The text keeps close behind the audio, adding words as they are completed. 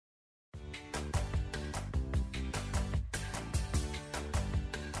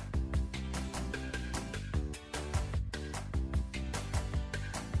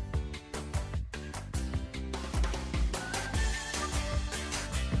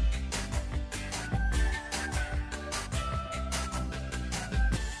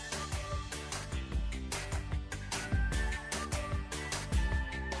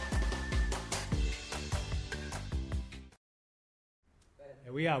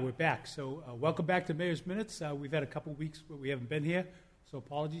There we are. We're back. So welcome back to Mayor's Minutes. We've had a couple weeks where we haven't been here, so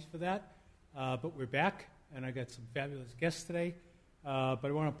apologies for that. But we're back, and I got some fabulous guests today. But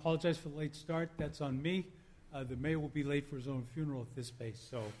I want to apologize for the late start. That's on me. The mayor will be late for his own funeral at this pace,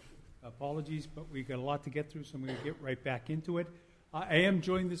 so apologies. But we got a lot to get through, so I'm going to get right back into it. I am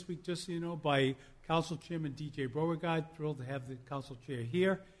joined this week, just so you know, by Council Chairman D.J. Beauregard. Thrilled to have the Council Chair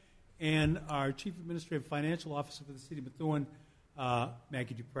here. And our Chief Administrative Financial Officer for the City of Methuen,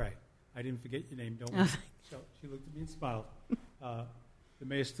 Maggie Dupre. I didn't forget your name, don't worry. So she looked at me and smiled. The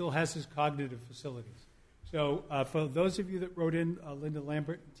mayor still has his cognitive facilities. So for those of you that wrote in, Linda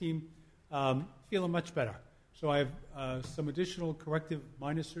Lambert and team, feeling much better. So I have some additional corrective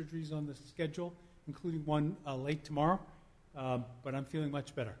minor surgeries on the schedule, including one late tomorrow, but I'm feeling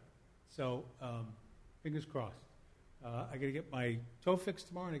much better. So fingers crossed. I got to get my toe fixed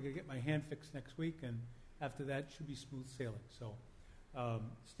tomorrow, and I got to get my hand fixed next week, and after that, should be smooth sailing. So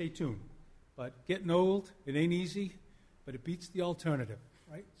stay tuned. But getting old, it ain't easy, but it beats the alternative,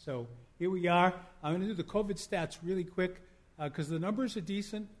 right? So here we are. I'm going to do the COVID stats really quick because the numbers are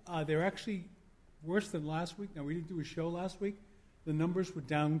decent. They're actually worse than last week. Now, we didn't do a show last week. The numbers were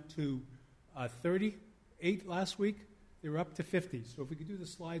down to 38 last week. They were up to 50. So if we could do the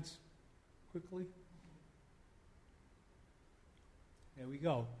slides quickly. There we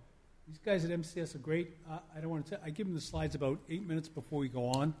go. These guys at MCS are great. I don't want to. I give them the slides about 8 minutes before we go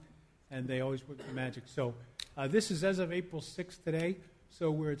on, and they always work the magic. So this is as of April 6th today.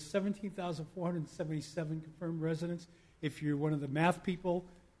 So we're at 17,477 confirmed residents. If you're one of the math people,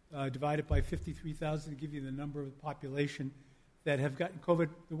 divided by 53,000 to give you the number of the population that have gotten COVID.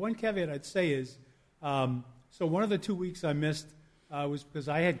 The one caveat I'd say is, so one of the 2 weeks I missed was because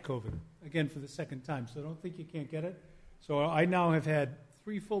I had COVID, again, for the second time. So don't think you can't get it. So I now have had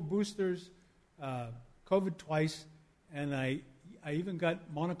 3 full boosters, COVID twice, and I even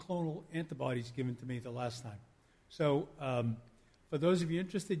got monoclonal antibodies given to me the last time. So for those of you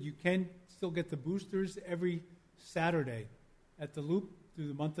interested, you can still get the boosters every Saturday at the Loop through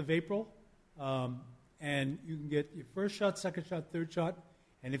the month of April. And you can get your first shot, second shot, third shot,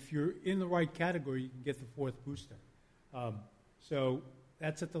 and if you're in the right category, you can get the 4th booster. So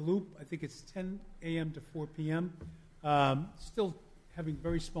that's at the Loop. I think it's 10 a.m. to 4 p.m. Still having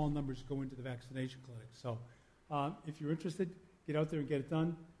very small numbers go into the vaccination clinic. So if you're interested, get out there and get it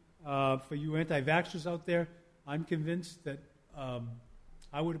done. For you anti-vaxxers out there, I'm convinced that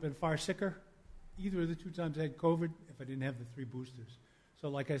I would have been far sicker either of the 2 times I had COVID if I didn't have the 3 boosters. So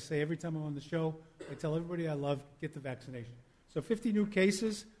like I say, every time I'm on the show, I tell everybody I love, get the vaccination. So 50 new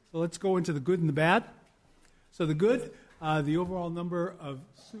cases. So let's go into the good and the bad. So the good, the overall number of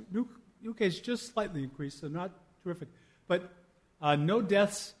new cases just slightly increased, so not terrific. But no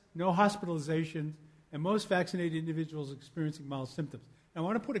deaths, no hospitalizations, and most vaccinated individuals experiencing mild symptoms. Now, I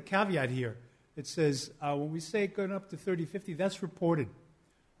want to put a caveat here. It says when we say going up to 30, 50, that's reported.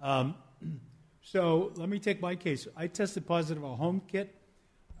 So let me take my case. I tested positive on a home kit.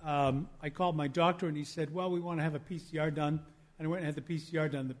 I called my doctor, and he said, well, we want to have a PCR done. And I went and had the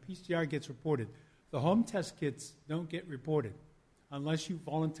PCR done. The PCR gets reported. The home test kits don't get reported unless you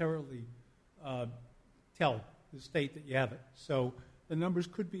voluntarily tell the state that you have it. So the numbers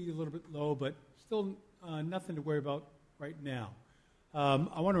could be a little bit low, but still nothing to worry about right now.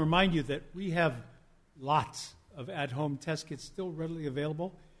 I want to remind you that we have lots of at-home test kits still readily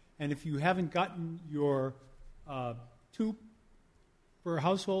available. And if you haven't gotten your 2 per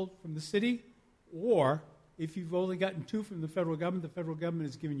household from the city, or if you've only gotten 2 from the federal government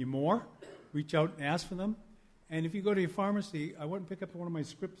is giving you more. Reach out and ask for them. And if you go to your pharmacy, I went and picked up one of my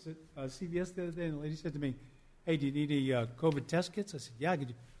scripts at CVS the other day, and the lady said to me, hey, do you need a COVID test kits? I said, yeah. I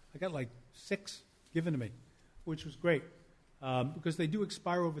got like 6 given to me, which was great. Because they do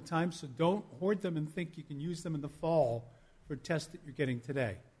expire over time, so don't hoard them and think you can use them in the fall for tests that you're getting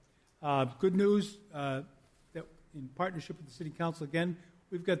today. Good news that in partnership with the City Council, again,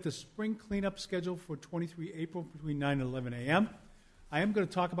 we've got the spring cleanup scheduled for 23 April between 9 and 11 a.m. I am going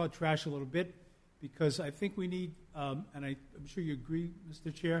to talk about trash a little bit because I think we need, and I'm sure you agree,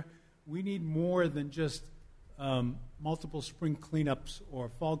 Mr. Chair, we need more than just multiple spring cleanups or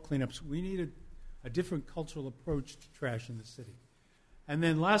fall cleanups. We need a different cultural approach to trash in the city. And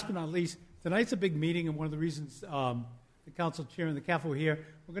then last but not least, tonight's a big meeting, and one of the reasons the council chair and the CAFO are here,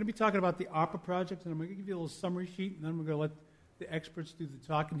 we're going to be talking about the ARPA project, and I'm going to give you a little summary sheet, and then we're going to let the experts do the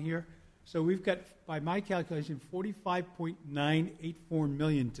talking here. So we've got, by my calculation, $45.984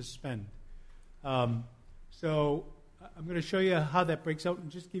 million to spend. So I'm going to show you how that breaks out and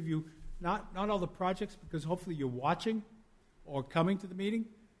just give you not all the projects, because hopefully you're watching or coming to the meeting.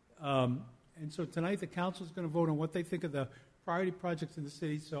 And so tonight the council is going to vote on what they think are the priority projects in the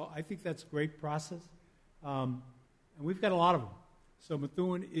city, so I think that's a great process. And we've got a lot of them. So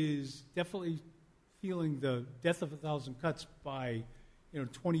Methuen is definitely feeling the death of 1,000 cuts by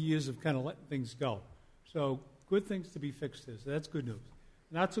 20 years of kind of letting things go. So good things to be fixed there. So that's good news.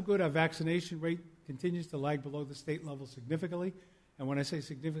 Not so good, our vaccination rate continues to lag below the state level significantly. And when I say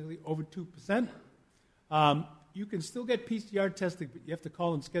significantly, over 2%. You can still get PCR testing, but you have to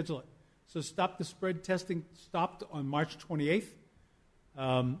call and schedule it. So Stop the Spread testing stopped on March 28th.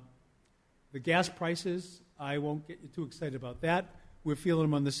 The gas prices, I won't get you too excited about that. We're feeling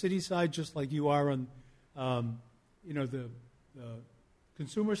them on the city side, just like you are on, the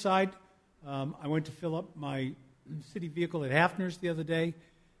consumer side. I went to fill up my city vehicle at Hafner's the other day,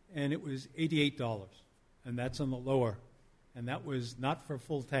 and it was $88, and that's on the lower. And that was not for a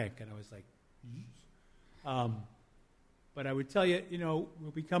full tank, and I was like, but I would tell you,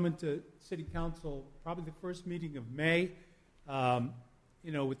 we'll be coming to City Council probably the first meeting of May,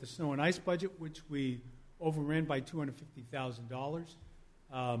 with the snow and ice budget, which we overran by $250,000,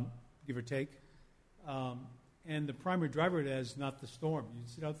 give or take. And the primary driver of that is not the storm. You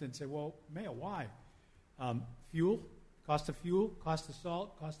sit out there and say, well, Mayor, why? Fuel, cost of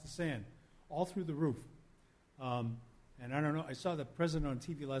salt, cost of sand, all through the roof. And I don't know, I saw the president on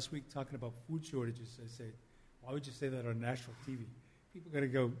TV last week talking about food shortages. I say, why would you say that on national TV? People are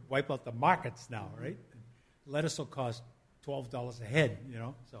going to go wipe out the markets now, right? And lettuce will cost $12 a head,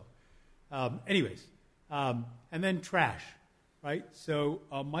 So, anyways, and then trash, right? So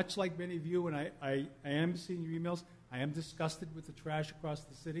much like many of you, and I am seeing your emails, I am disgusted with the trash across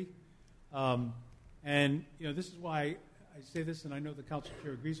the city. And, this is why I say this, and I know the council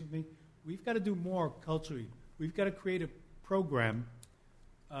chair agrees with me. We've got to do more culturally. We've got to create a program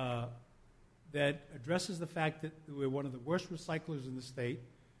that addresses the fact that we're one of the worst recyclers in the state,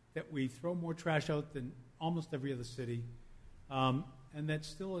 that we throw more trash out than almost every other city, and that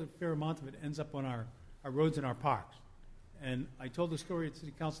still a fair amount of it ends up on our roads and our parks. And I told the story at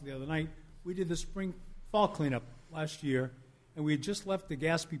City Council the other night. We did the spring-fall cleanup last year, and we had just left the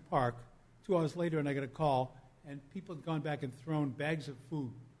Gaspee Park. 2 hours later, and I got a call, and people had gone back and thrown bags of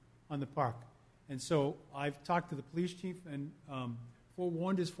food on the park. And so I've talked to the police chief, and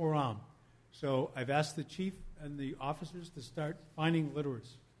forewarned is forearmed. So I've asked the chief and the officers to start finding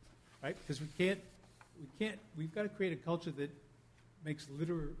litterers, right? Because we've got to create a culture that makes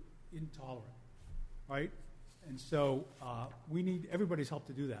litter intolerant, right? And so we need everybody's help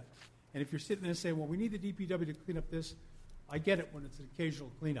to do that. And if you're sitting there and saying, well, we need the DPW to clean up this, I get it when it's an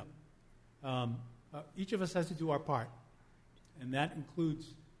occasional cleanup. Each of us has to do our part. And that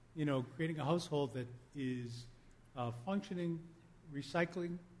includes, creating a household that is functioning,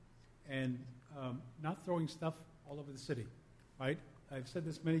 recycling, and not throwing stuff all over the city, right? I've said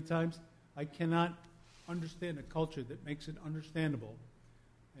this many times. I cannot understand a culture that makes it understandable.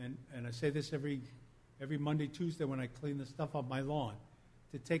 And I say this every Monday, Tuesday when I clean the stuff off my lawn,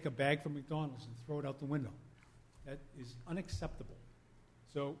 to take a bag from McDonald's and throw it out the window. That is unacceptable.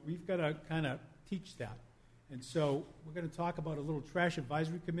 So we've got to kind of teach that. And so we're going to talk about a little trash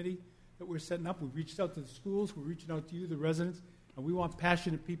advisory committee that we're setting up. We've reached out to the schools. We're reaching out to you, the residents, and we want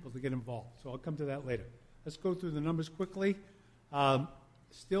passionate people to get involved. So I'll come to that later. Let's go through the numbers quickly.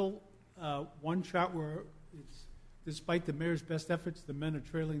 Still one chart where it's, despite the mayor's best efforts, the men are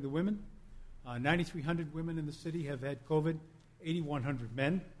trailing the women. 9,300 women in the city have had COVID, 8,100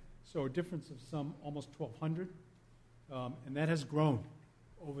 men, so a difference of some almost 1,200. And that has grown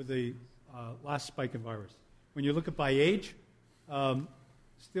over the last spike of virus. When you look at by age,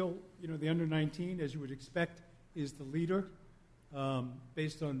 still, the under 19, as you would expect, is the leader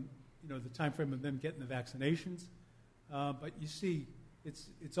based on, the time frame of them getting the vaccinations. But you see,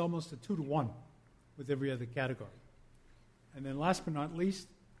 it's almost a 2-to-1 with every other category. And then last but not least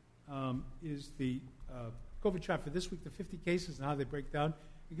is the COVID chart for this week, the 50 cases and how they break down.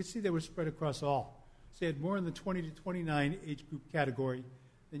 You can see they were spread across all. So you had more in the 20 to 29 age group category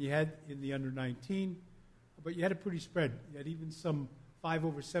than you had in the under 19, but you had a pretty spread. You had even some 5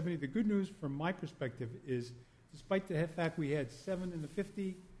 over 70. The good news from my perspective is, despite the fact we had 7 in the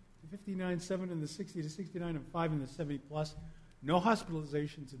 50 to 59, 7 in the 60 to 69, and 5 in the 70 plus, no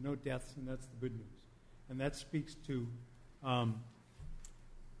hospitalizations and no deaths, and that's the good news. And that speaks to,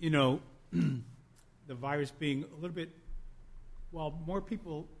 the virus being a little bit, while more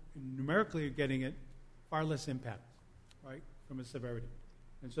people numerically are getting it, far less impact, right, from a severity.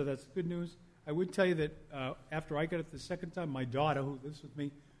 And so that's good news. I would tell you that after I got it the second time, my daughter, who lives with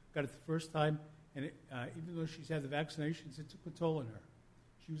me, got it the first time, and even though she's had the vaccinations, it took a toll on her.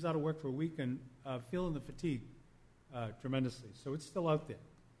 She was out of work for a week and feeling the fatigue tremendously. So it's still out there.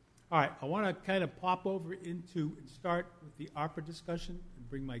 All right, I want to kind of pop over into and start with the ARPA discussion and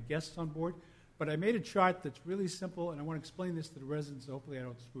bring my guests on board. But I made a chart that's really simple, and I want to explain this to the residents, so hopefully I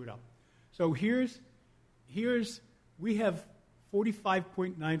don't screw it up. So we have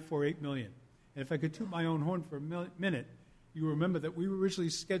 $45.948 million. And if I could toot my own horn for a minute, you remember that we were originally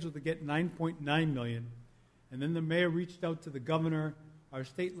scheduled to get $9.9 million, and then the mayor reached out to the governor, our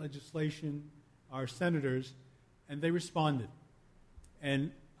state legislation, our senators, and they responded.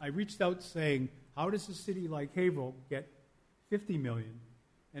 And I reached out saying, how does a city like Haverhill get $50 million,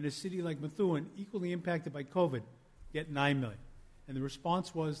 and a city like Methuen, equally impacted by COVID, get $9 million? And the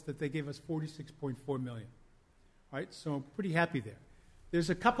response was that they gave us $46.4 million. All right, so I'm pretty happy there.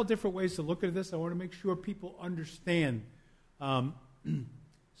 There's a couple different ways to look at this. I want to make sure people understand.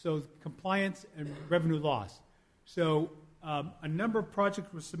 So compliance and revenue loss. So a number of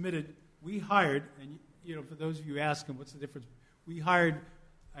projects were submitted. We hired, and for those of you asking what's the difference, we hired,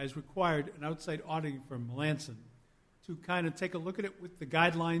 as required, an outside auditing firm, Melanson, to kind of take a look at it with the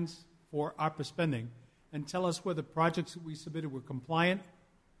guidelines for ARPA spending and tell us whether projects that we submitted were compliant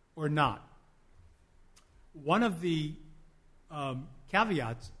or not. One of the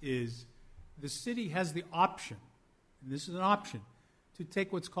caveats is the city has the option, and this is an option, to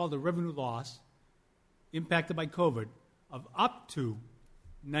take what's called a revenue loss impacted by COVID of up to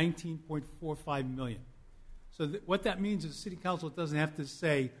 $19.45 million. So what that means is the city council doesn't have to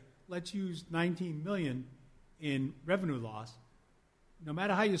say, let's use $19 million in revenue loss. No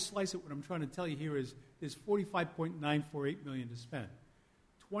matter how you slice it, what I'm trying to tell you here is there's $45.948 million to spend.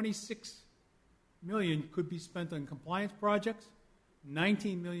 $26 million could be spent on compliance projects.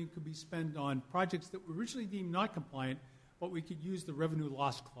 $19 million could be spent on projects that were originally deemed not compliant, but we could use the revenue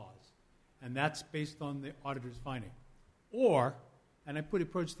loss clause. And that's based on the auditor's finding. Or, and I put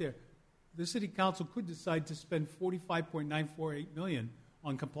approach there, the city council could decide to spend $45.948 million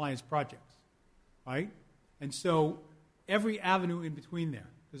on compliance projects, right? And so every avenue in between there,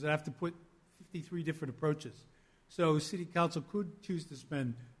 because I have to put 53 different approaches. So city council could choose to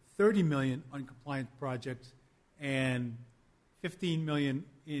spend $30 million on compliance projects and $15 million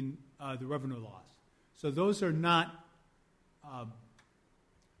in the revenue loss. So those are not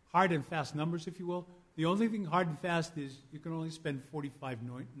hard and fast numbers, if you will. The only thing hard and fast is you can only spend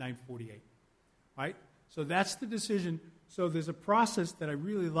 $45.948, right? So that's the decision. So there's a process that I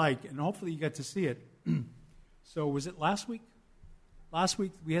really like, and hopefully you got to see it. So was it last week? Last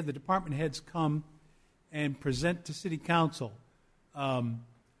week we had the department heads come and present to city council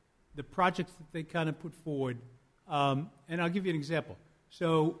the projects that they kind of put forward. And I'll give you an example.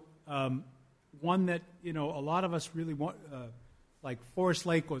 So one that, a lot of us really want, like Forest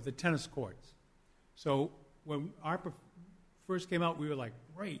Lake or the tennis courts. So when ARPA first came out, we were like,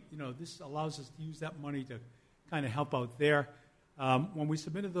 great, this allows us to use that money to kind of help out there. When we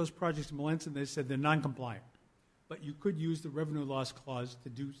submitted those projects to Melanson, they said they're non-compliant, but you could use the revenue loss clause to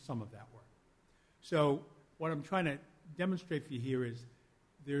do some of that work. So what I'm trying to demonstrate for you here is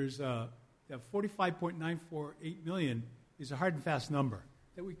there's that $45.948 million is a hard and fast number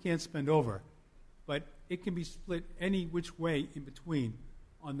that we can't spend over, but it can be split any which way in between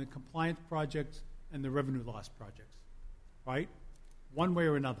on the compliance projects and the revenue loss projects, right? One way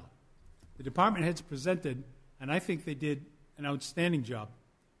or another. The department heads presented, and I think they did an outstanding job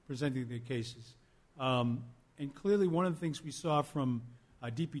presenting their cases. And clearly one of the things we saw from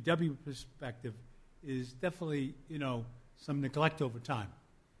a DPW perspective is definitely, some neglect over time.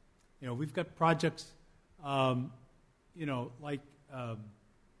 We've got projects, like the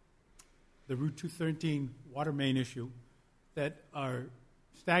Route 213 water main issue that are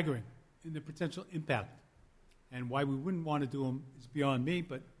staggering in the potential impact. And why we wouldn't want to do them is beyond me,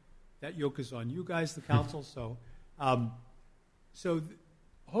 but that yoke is on you guys, the council. So,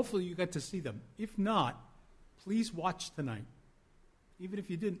 hopefully you got to see them. If not, please watch tonight. Even if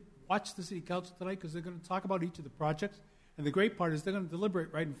you didn't, watch the city council tonight because they're going to talk about each of the projects. And the great part is they're going to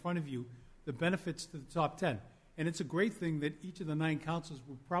deliberate right in front of you the benefits to the top 10. And it's a great thing that each of the 9 councils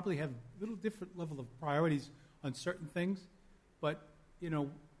will probably have a little different level of priorities on certain things. But,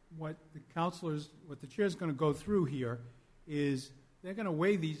 what the chair's going to go through here is they're going to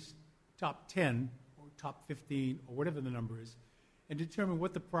weigh these top 10 or top 15 or whatever the number is and determine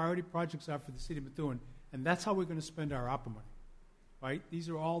what the priority projects are for the city of Methuen. And that's how we're going to spend our ARPA money, right? These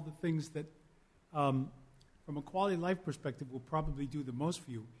are all the things that, from a quality of life perspective, will probably do the most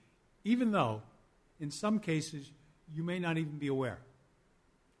for you, even though in some cases you may not even be aware,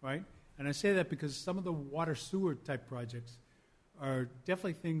 right? And I say that because some of the water sewer type projects are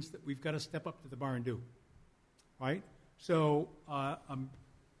definitely things that we've got to step up to the bar and do, right? So I'm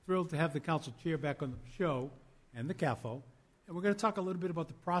thrilled to have the council chair back on the show and the CAFO, And we're going to talk a little bit about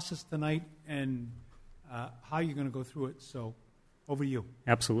the process tonight and how you're going to go through it. So over to you.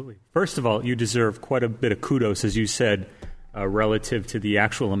 Absolutely. First of all, you deserve quite a bit of kudos, as you said, relative to the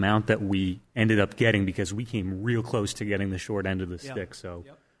actual amount that we ended up getting, because we came real close to getting the short end of the stick. So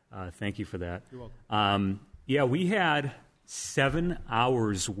thank you for that. You're welcome. We had 7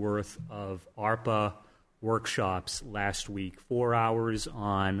 hours worth of ARPA workshops last week, 4 hours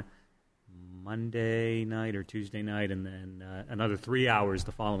on Monday night or Tuesday night, and then another 3 hours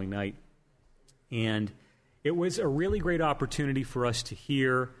the following night. And it was a really great opportunity for us to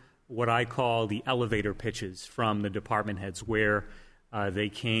hear what I call the elevator pitches from the department heads, where they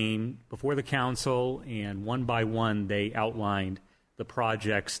came before the council and one by one they outlined the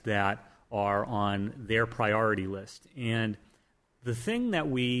projects that are on their priority list. And the thing that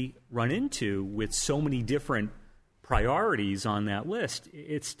we run into with so many different priorities on that list,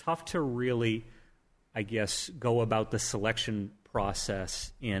 it's tough to really, I guess, go about the selection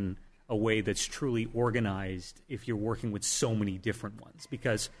process in a way that's truly organized if you're working with so many different ones,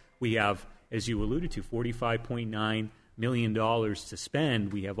 because we have, as you alluded to, $45.9 million to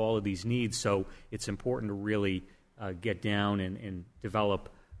spend. We have all of these needs, so it's important to really get down and develop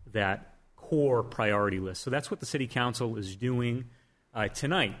that core priority list. So that's what the City Council is doing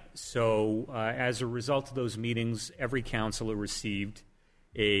tonight. So as a result of those meetings, every councilor received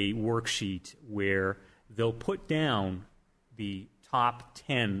a worksheet where they'll put down the top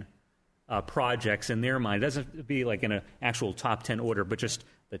 10 projects in their mind. It doesn't be like in an actual top 10 order, but just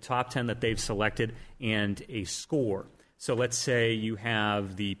the top 10 that they've selected and a score. So let's say you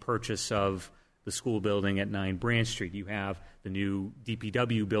have the purchase of the school building at 9 Branch Street. You have the new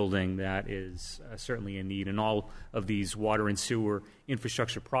DPW building that is certainly in need, and all of these water and sewer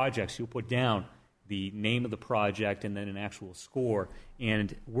infrastructure projects. You'll put down the name of the project and then an actual score.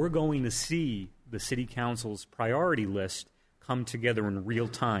 And we're going to see the City Council's priority list come together in real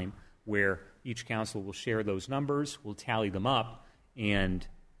time, where each council will share those numbers, we'll tally them up, and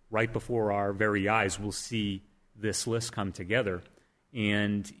right before our very eyes, we'll see this list come together.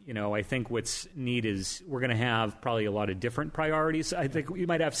 And, I think what's neat is we're going to have probably a lot of different priorities. I think we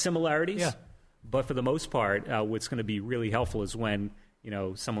might have similarities, but for the most part, what's going to be really helpful is when,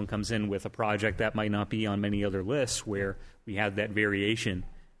 someone comes in with a project that might not be on many other lists, where we have that variation.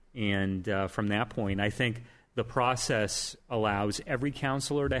 And from that point, I think the process allows every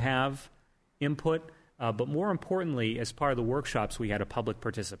counselor to have input, but more importantly, as part of the workshops, we had a public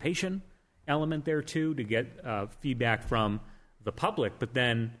participation element there too, to get feedback from the public. But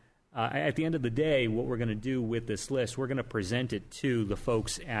then at the end of the day, what we're going to do with this list, we're going to present it to the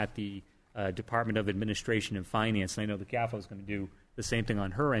folks at the Department of Administration and Finance. And I know the CAFO is going to do the same thing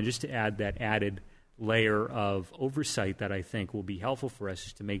on her end, just to add that added layer of oversight that I think will be helpful for us,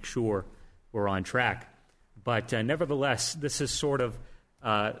 just to make sure we're on track. But nevertheless, this is sort of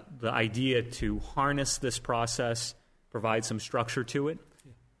the idea to harness this process, provide some structure to it,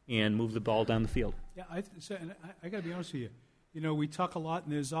 and move the ball down the field. Yeah, I got to be honest with you. We talk a lot,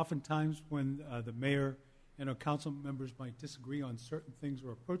 and there's often times when the mayor and our council members might disagree on certain things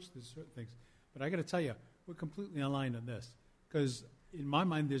or approach to certain things. But I got to tell you, we're completely aligned on this, because in my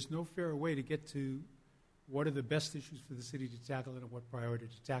mind, there's no fairer way to get to what are the best issues for the city to tackle and what priority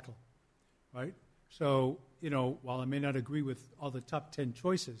to tackle, right? So, while I may not agree with all the top 10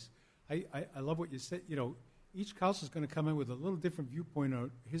 choices, I love what you said. Each council is going to come in with a little different viewpoint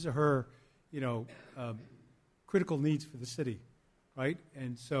on his or her, critical needs for the city, right?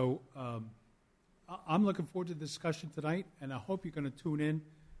 And so I'm looking forward to the discussion tonight, and I hope you're going to tune in.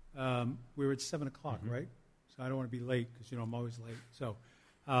 We're at 7 o'clock, right? So I don't want to be late, because, I'm always late. So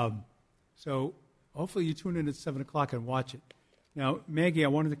hopefully you tune in at 7 o'clock and watch it. Now, Maggie, I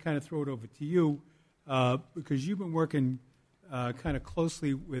wanted to kind of throw it over to you, because you've been working kind of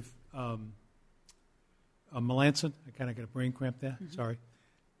closely with Melanson. I kind of got a brain cramp there. Sorry.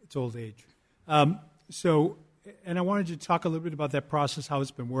 It's old age. And I wanted you to talk a little bit about that process, how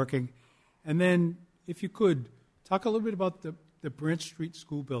it's been working. And then, if you could, talk a little bit about the Branch Street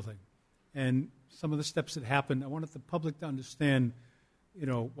School building and some of the steps that happened. I wanted the public to understand,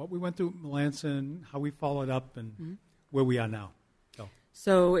 what we went through at Melanson, how we followed up, and where we are now.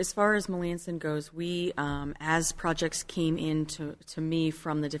 So as far as Melanson goes, we, as projects came in to me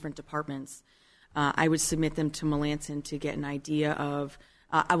from the different departments, I would submit them to Melanson to get an idea of,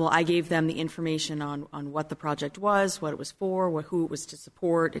 I gave them the information on what the project was, what it was for, who it was to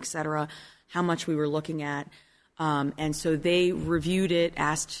support, et cetera, how much we were looking at. And so they reviewed it,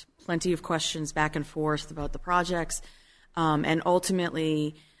 asked plenty of questions back and forth about the projects, and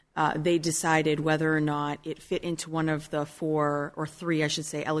ultimately they decided whether or not it fit into one of the 4 or 3, I should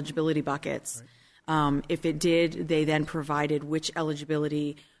say, eligibility buckets. If it did, they then provided which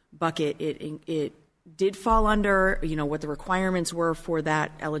eligibility bucket it did fall under, what the requirements were for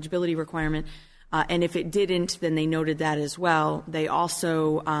that eligibility requirement. And if it didn't, then they noted that as well. They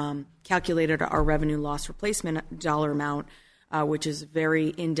also calculated our revenue loss replacement dollar amount, which is a very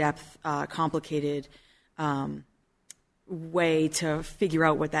in-depth, complicated way to figure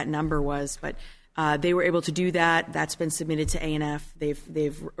out what that number was. But they were able to do that. That's been submitted to A&F.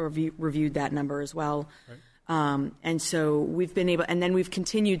 They've reviewed that number as well. Right. And so we've been able, and then we've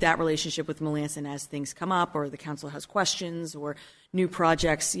continued that relationship with Melanson as things come up, or the council has questions, or new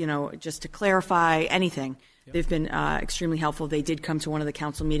projects, just to clarify anything. Yep. They've been extremely helpful. They did come to one of the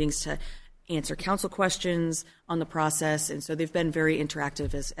council meetings to answer council questions on the process, and so they've been very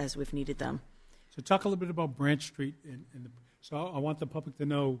interactive as we've needed them. So talk a little bit about Branch Street. So I want the public to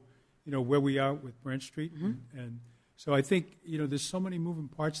know, where we are with Branch Street. Mm-hmm. And so I think, there's so many moving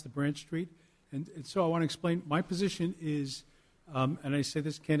parts to Branch Street. And so I want to explain, my position is, and I say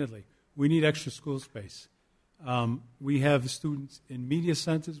this candidly, we need extra school space. We have students in media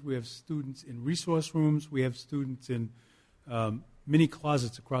centers, we have students in resource rooms, we have students in mini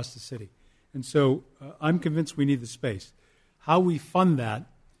closets across the city. And so I'm convinced we need the space. How we fund that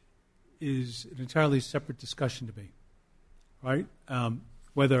is an entirely separate discussion to me, right?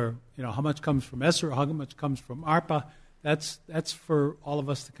 Whether, how much comes from ESSER or how much comes from ARPA, that's for all of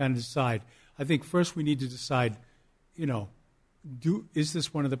us to kind of decide. I think first we need to decide, is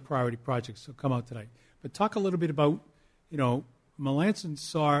this one of the priority projects that come out tonight? But talk a little bit about, Melanson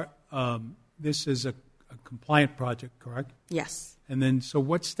saw this as a compliant project, correct? Yes. And then, so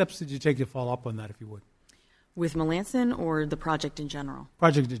what steps did you take to follow up on that, if you would? With Melanson or the project in general?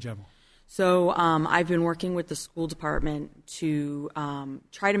 Project in general. So I've been working with the school department to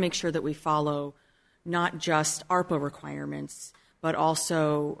try to make sure that we follow not just ARPA requirements, but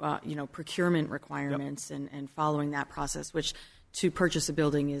also, procurement requirements. Yep. and following that process, which to purchase a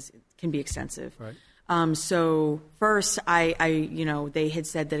building can be extensive. Right. So first, they had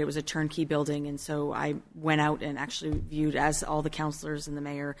said that it was a turnkey building, and so I went out and actually viewed, as all the councilors and the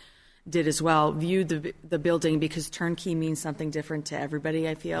mayor did as well, viewed the building, because turnkey means something different to everybody,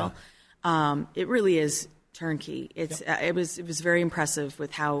 I feel. Yeah. It really is turnkey. It's yep. It was very impressive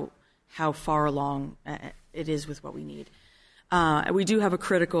with how far along it is with what we need. We do have a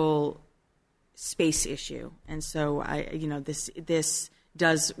critical space issue, and so this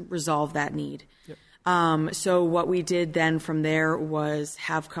does resolve that need. Yep. So what we did then from there was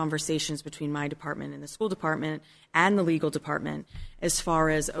have conversations between my department and the school department and the legal department as far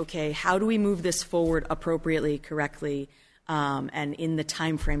as, okay, how do we move this forward appropriately, correctly, and in the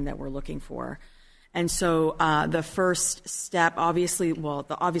time frame that we're looking for. And so the first step, obviously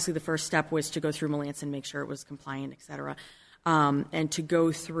the first step was to go through Melanson, make sure it was compliant, et cetera. And to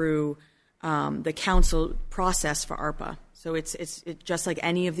go through the council process for ARPA. So it's just like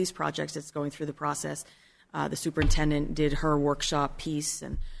any of these projects, it's going through the process. The superintendent did her workshop piece.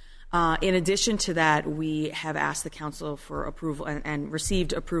 And in addition to that, we have asked the council for approval and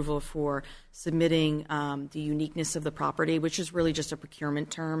received approval for submitting the uniqueness of the property, which is really just a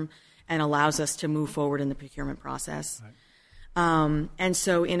procurement term and allows us to move forward in the procurement process. Right. And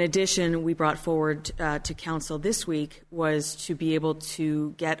so in addition, we brought forward to council this week was to be able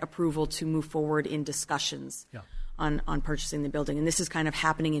to get approval to move forward in discussions on purchasing the building. And this is kind of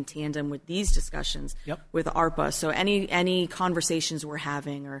happening in tandem with these discussions with ARPA. So any conversations we're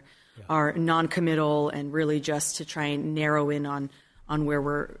having are non-committal and really just to try and narrow in on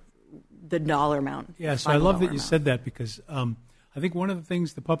where the dollar amount. Yeah, so I love that you said that, because I think one of the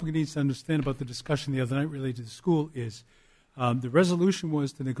things the public needs to understand about the discussion the other night related to the school is the resolution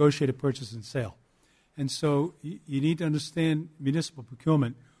was to negotiate a purchase and sale. And so you need to understand municipal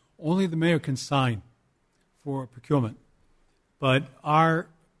procurement. Only the mayor can sign for procurement. But our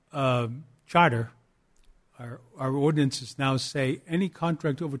charter, our ordinances now say any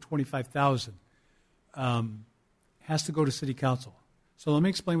contract over $25,000 has to go to city council. So let me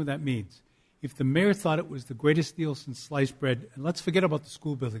explain what that means. If the mayor thought it was the greatest deal since sliced bread, and let's forget about the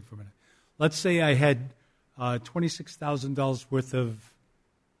school building for a minute. Let's say I had $26,000 worth of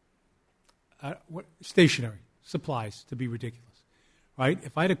stationery, supplies, to be ridiculous, right?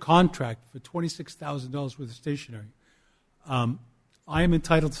 If I had a contract for $26,000 worth of stationery, I am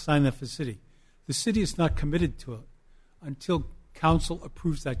entitled to sign that for the city. The city is not committed to it until council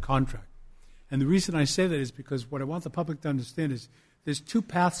approves that contract. And the reason I say that is because what I want the public to understand is there's two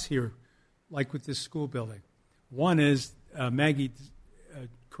paths here, like with this school building. One is, Maggie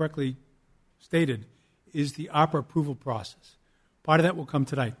correctly stated, is the ARPA approval process. Part of that will come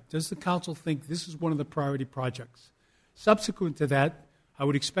tonight. Does the council think this is one of the priority projects? Subsequent to that, I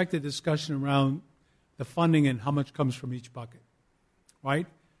would expect a discussion around the funding and how much comes from each bucket, right?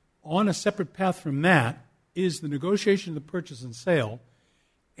 On a separate path from that is the negotiation of the purchase and sale,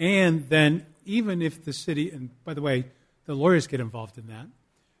 and then even if the city, and by the way, the lawyers get involved in that,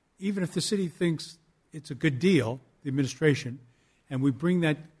 even if the city thinks it's a good deal, the administration, and we bring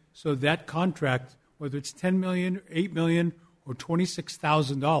that, so that contract, whether it's $10 million, or $8 million, or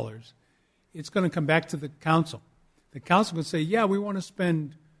 $26,000, it's going to come back to the council. The council can say, yeah, we want to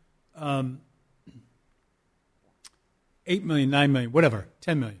spend $8 million, $9 million, whatever,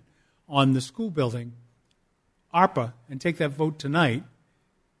 $10 million on the school building, ARPA, and take that vote tonight,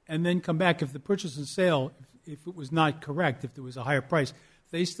 and then come back. If the purchase and sale, if it was not correct, if there was a higher price,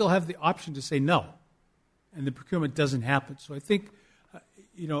 they still have the option to say no, and the procurement doesn't happen. So I think,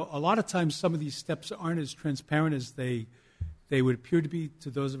 a lot of times some of these steps aren't as transparent as they would appear to be to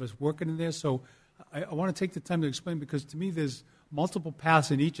those of us working in there. So I want to take the time to explain, because to me there's multiple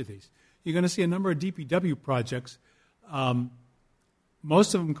paths in each of these. You're going to see a number of DPW projects,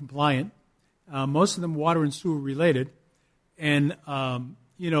 most of them compliant, most of them water and sewer related, and, I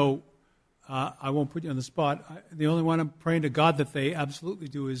won't put you on the spot. The only one I'm praying to God that they absolutely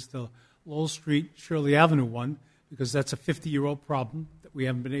do is the Lowell Street, Shirley Avenue one, because that's a 50-year-old problem that we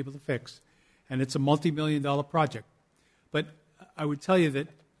haven't been able to fix, and it's a multi-million-dollar project. But I would tell you that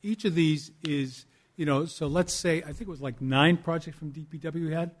each of these is, so let's say, I think it was like 9 projects from DPW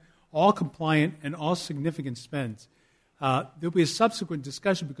we had, all compliant and all significant spends. There'll be a subsequent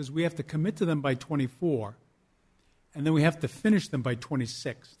discussion because we have to commit to them by 24, and then we have to finish them by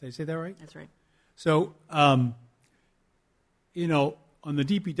 26. Did I say that right? That's right. So, on the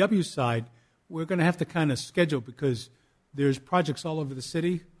DPW side, we're going to have to kind of schedule, because there's projects all over the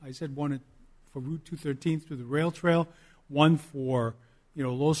city. I said one for Route 213 through the rail trail, one for,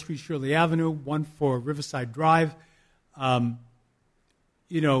 Lowell Street, Shirley Avenue, one for Riverside Drive. To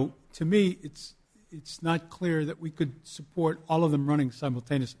me, it's not clear that we could support all of them running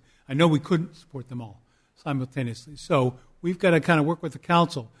simultaneously. I know we couldn't support them all simultaneously. So we've got to kind of work with the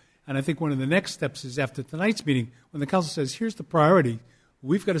council. And I think one of the next steps is after tonight's meeting, when the council says, here's the priority,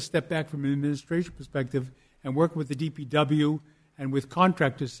 we've got to step back from an administration perspective and work with the DPW and with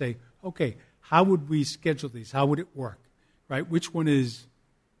contractors, say, okay, how would we schedule these? How would it work? Right? Which one is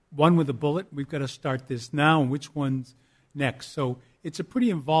one with a bullet? We've got to start this now, and which one's next? So it's a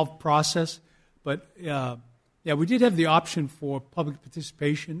pretty involved process. But, we did have the option for public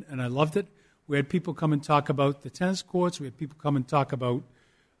participation, and I loved it. We had people come and talk about the tennis courts. We had people come and talk about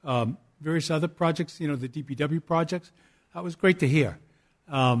various other projects, the DPW projects. That was great to hear.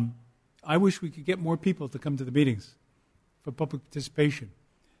 I wish we could get more people to come to the meetings for public participation.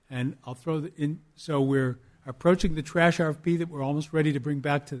 And I'll throw in, so we're approaching the trash RFP that we're almost ready to bring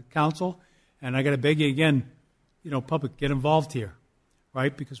back to the council. And I got to beg you again, public, get involved here,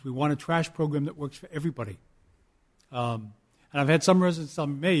 right? Because we want a trash program that works for everybody. And I've had some residents tell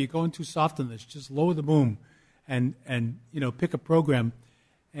me, you're going too soft on this. Just lower the boom and pick a program.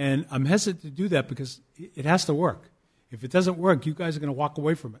 And I'm hesitant to do that because it has to work. If it doesn't work, you guys are going to walk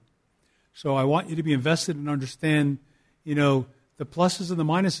away from it. So I want you to be invested and understand, the pluses and the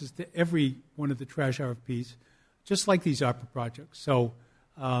minuses to every one of the trash RFPs, just like these ARPA projects. So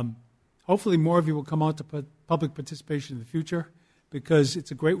hopefully more of you will come out to public participation in the future, because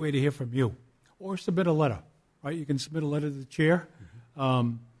it's a great way to hear from you. Or submit a letter, right? You can submit a letter to the chair,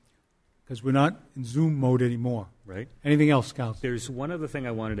 because we're not in Zoom mode anymore. Right. Anything else, Council? There's one other thing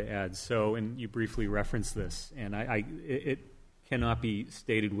I wanted to add. So, and you briefly referenced this, and it cannot be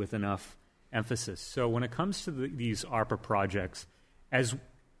stated with enough emphasis. So when it comes to these ARPA projects, as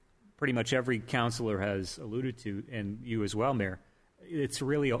pretty much every councilor has alluded to, and you as well, Mayor, it's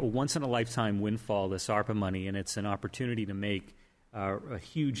really a once-in-a-lifetime windfall, this ARPA money, and it's an opportunity to make a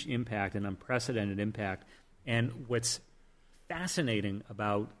huge impact, an unprecedented impact. And what's fascinating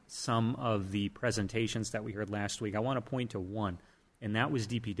about some of the presentations that we heard last week, I want to point to one, and that was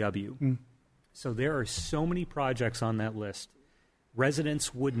DPW. So there are so many projects on that list.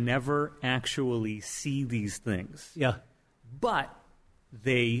 Residents would never actually see these things. Yeah. But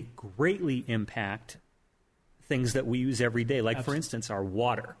they greatly impact things that we use every day, like, for instance, our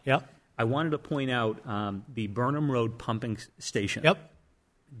water. Yep. I wanted to point out the Burnham Road pumping station. Yep.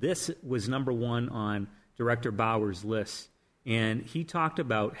 This was number one on Director Bauer's list, and he talked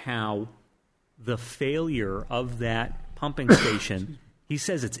about how the failure of that pumping station, he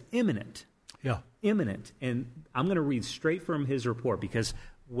says it's imminent. Yeah. Imminent. And I'm going to read straight from his report, because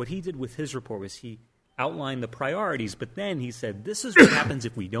what he did with his report was he outlined the priorities, but then he said, this is what happens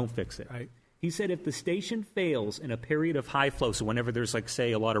if we don't fix it. Right. He said if the station fails in a period of high flow, so whenever there's, like,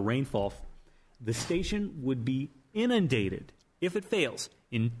 say, a lot of rainfall, the station would be inundated, if it fails,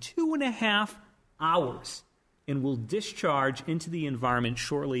 in 2.5 hours and will discharge into the environment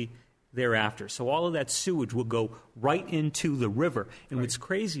shortly thereafter. So all of that sewage will go right into the river. And what's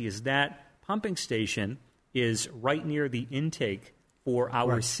crazy is that pumping station is right near the intake for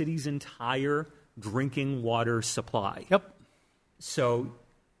our city's entire drinking water supply. Yep. So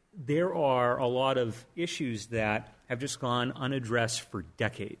there are a lot of issues that have just gone unaddressed for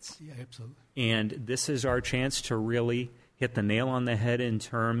decades. Yeah, absolutely. And this is our chance to really hit the nail on the head in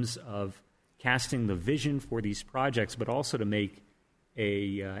terms of casting the vision for these projects, but also to make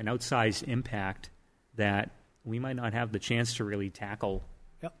an outsized impact that we might not have the chance to really tackle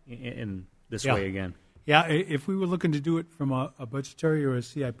in this way again. Yeah, if we were looking to do it from a budgetary or a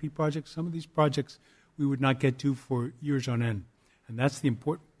CIP project, some of these projects we would not get to for years on end. And that's the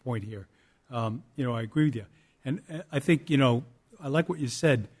important point here. I agree with you. And I think, I like what you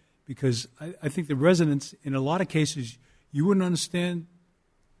said, because I think the residents, in a lot of cases, you wouldn't understand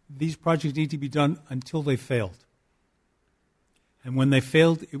these projects need to be done until they failed. And when they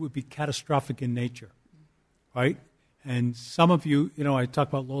failed, it would be catastrophic in nature, right? And some of you, I talk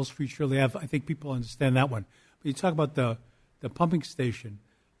about Lowell Street, Shirley Ave. I think people understand that one. But you talk about the pumping station.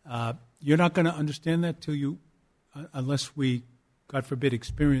 You're not going to understand that till you, unless we, God forbid,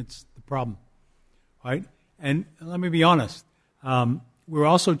 experience the problem, right? And let me be honest. We're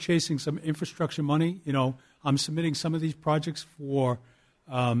also chasing some infrastructure money. I'm submitting some of these projects for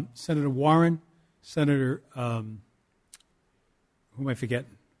Senator Warren, Senator, who am I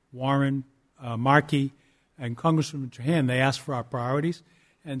forgetting? Warren, Markey, and Congresswoman Trahan. They asked for our priorities.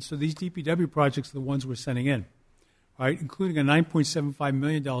 And so these DPW projects are the ones we're sending in, right? Including a $9.75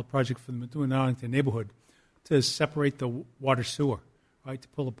 million project for the Methuen-Arlington neighborhood to separate the water sewer, right? To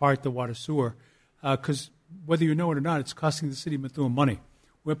pull apart the water sewer. Because whether you know it or not, it's costing the city of Methuen money.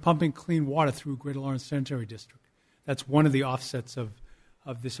 We're pumping clean water through Greater Lawrence Sanitary District. That's one of the offsets of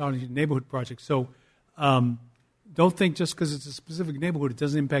this Arlington neighborhood project. So don't think just because it's a specific neighborhood, it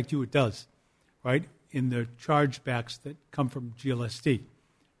doesn't impact you. It does, right? In the chargebacks that come from GLSD,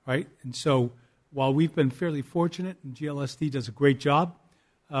 right? And so while we've been fairly fortunate, and GLSD does a great job,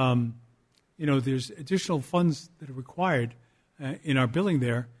 there's additional funds that are required in our billing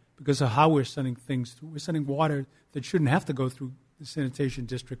there because of how we're sending things through. We're sending water that shouldn't have to go through the sanitation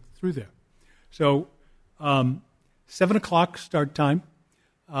district through there. So 7 o'clock start time.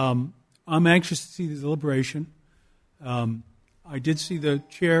 I'm anxious to see the deliberation. I did see the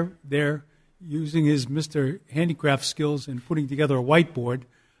chair there using his Mr. Handicraft skills and putting together a whiteboard.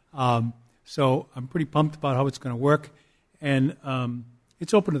 So I'm pretty pumped about how it's going to work. And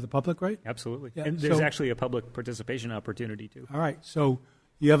it's open to the public, right? Absolutely. Yeah, and there's actually a public participation opportunity, too. All right. So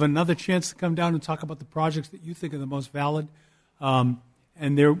you have another chance to come down and talk about the projects that you think are the most valid. And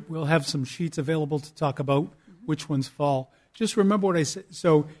we'll have some sheets available to talk about which ones fall. Just remember what I said.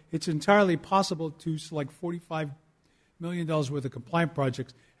 So it's entirely possible to select $45 million worth of compliant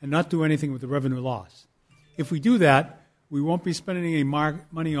projects and not do anything with the revenue loss. If we do that, we won't be spending any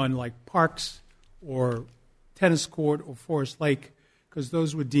money on like parks or tennis court or Forest Lake, because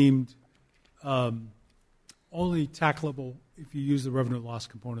those were deemed only tackleable if you use the revenue loss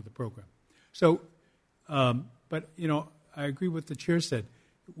component of the program. So, but I agree with what the chair said.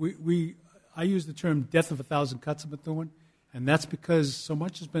 I use the term death of 1,000 cuts in Methuen, and that's because so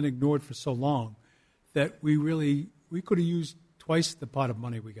much has been ignored for so long that we could have used twice the pot of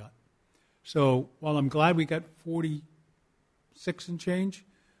money we got. So while I'm glad we got 46 and change,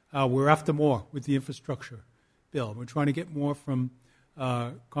 we're after more with the infrastructure bill. We're trying to get more from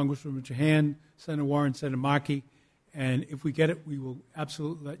Congresswoman Trahan, Senator Warren, Senator Markey, and if we get it, we will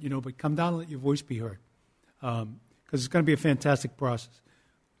absolutely let you know. But come down and let your voice be heard, because it's going to be a fantastic process.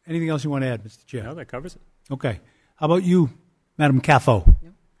 Anything else you want to add, Mr. Chair? No, that covers it. Okay. How about you, Madam Caffo?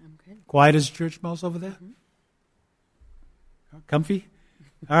 No, I'm good. Quiet as a church mouse over there? Mm-hmm. Comfy?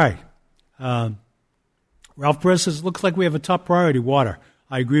 All right. Ralph Perez says, looks like we have a top priority, water.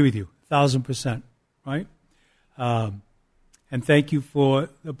 I agree with you, 1,000%, right? And thank you for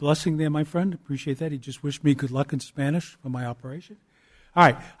the blessing there, my friend. Appreciate that. He just wished me good luck in Spanish for my operation. All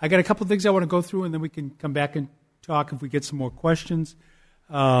right. I got a couple of things I want to go through, and then we can come back and talk if we get some more questions.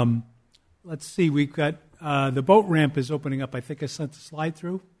 Let's see. We've got the boat ramp is opening up. I think I sent the slide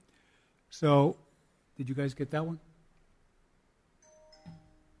through. So did you guys get that one?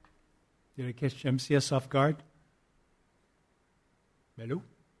 Did I catch MCS off guard? Hello?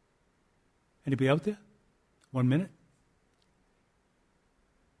 Anybody out there? 1 minute?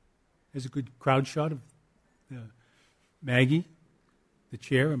 There's a good crowd shot of Maggie, the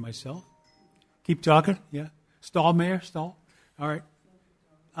chair, and myself. Keep talking, yeah. Stall, Mayor, stall. All right.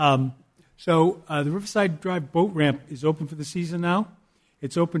 So the Riverside Drive boat ramp is open for the season now.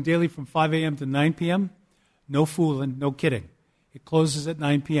 It's open daily from 5 a.m. to 9 p.m. No fooling, no kidding. It closes at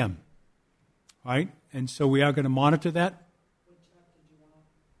 9 p.m. All right? And so we are going to monitor that.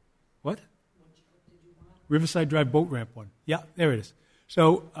 What? Riverside Drive boat ramp one. Yeah, there it is.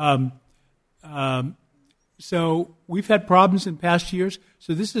 So, so we've had problems in past years.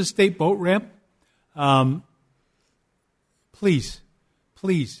 So this is a state boat ramp. Please,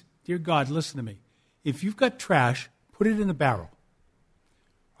 dear God, listen to me. If you've got trash, put it in a barrel.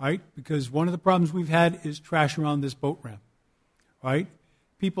 Right? Because one of the problems we've had is trash around this boat ramp. Right?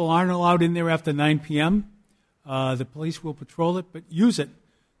 People aren't allowed in there after 9 p.m. The police will patrol it, but use it.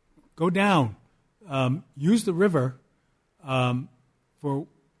 Go down. Use the river for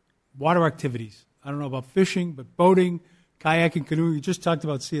water activities. I don't know about fishing, but boating, kayaking, canoeing. We just talked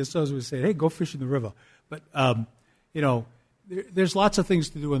about CSOs. We say, hey, go fish in the river. But, there's lots of things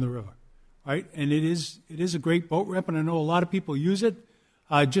to do in the river. Right? And it is a great boat ramp, and I know a lot of people use it.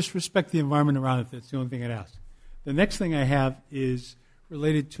 Just respect the environment around it. That's the only thing I'd ask. The next thing I have is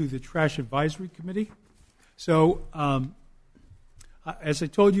related to the Trash Advisory Committee. So, as I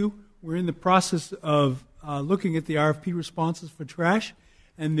told you, we're in the process of looking at the RFP responses for trash,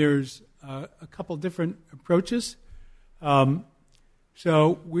 and there's a couple different approaches. But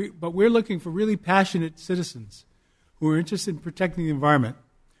we're looking for really passionate citizens who are interested in protecting the environment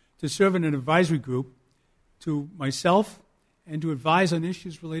to serve in an advisory group to myself and to advise on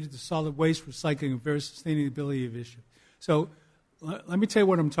issues related to solid waste, recycling, and various sustainability of issues. So let me tell you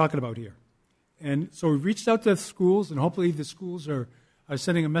what I'm talking about here. And so we've reached out to the schools, and hopefully the schools are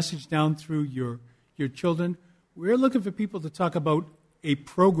sending a message down through your children. We're looking for people to talk about a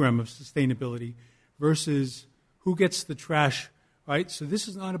program of sustainability versus who gets the trash, right? So this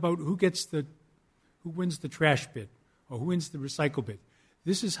is not about who wins the trash bid or who wins the recycle bid.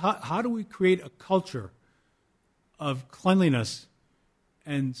 This is how do we create a culture of cleanliness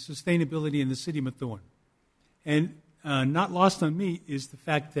and sustainability in the city of Methuen. And not lost on me is the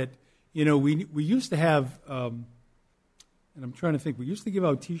fact that, we used to have, and I'm trying to think, we used to give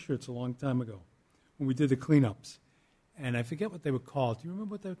out T-shirts a long time ago when we did the cleanups. And I forget what they were called. Do you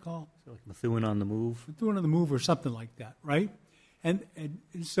remember what they were called? So like Methuen on the Move? Methuen on the Move or something like that, right? And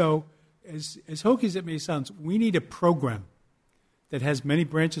so, as hokey as it may sound, we need a program that has many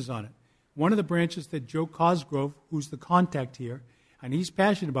branches on it. One of the branches that Joe Cosgrove, who's the contact here, and he's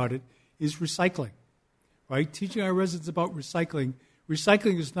passionate about it, is recycling, right? Teaching our residents about recycling.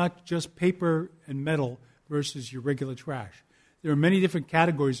 Recycling is not just paper and metal versus your regular trash. There are many different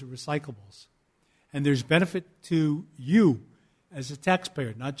categories of recyclables. And there's benefit to you as a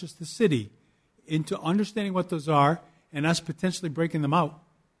taxpayer, not just the city, into understanding what those are and us potentially breaking them out.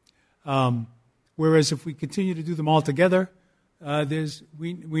 Whereas if we continue to do them all together,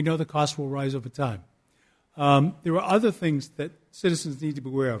 we know the cost will rise over time. There are other things that citizens need to be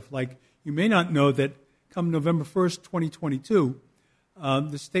aware of. Like, you may not know that come November 1st, 2022,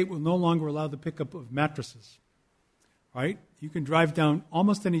 the state will no longer allow the pickup of mattresses. Right? You can drive down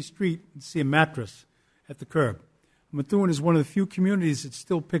almost any street and see a mattress at the curb. Methuen is one of the few communities that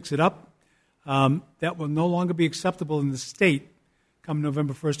still picks it up. That will no longer be acceptable in the state come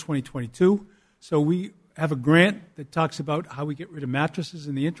November 1st, 2022. So we have a grant that talks about how we get rid of mattresses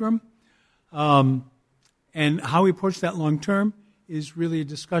in the interim. And how we approach that long term is really a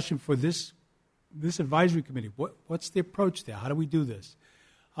discussion for this advisory committee. What's the approach there? How do we do this?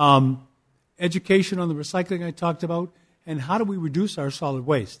 Education on the recycling I talked about, and how do we reduce our solid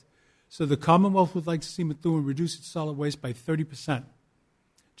waste? So the Commonwealth would like to see Methuen reduce its solid waste by 30%.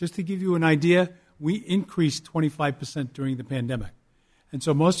 Just to give you an idea, we increased 25% during the pandemic. And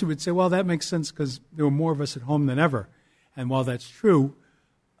so most of you would say, well, that makes sense because there were more of us at home than ever. And while that's true,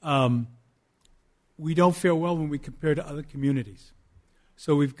 we don't fare well when we compare to other communities.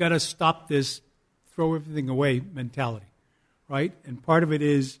 So we've got to stop this throw everything away mentality, right? And part of it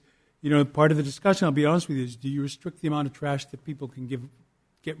is, part of the discussion, I'll be honest with you, is do you restrict the amount of trash that people can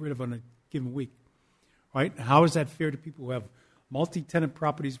get rid of on a given week, right? How is that fair to people who have multi-tenant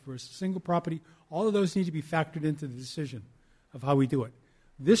properties versus single property? All of those need to be factored into the decision of how we do it.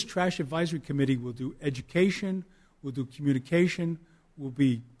 This Trash Advisory Committee will do education, will do communication, will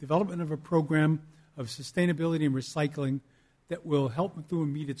be development of a program of sustainability and recycling that will help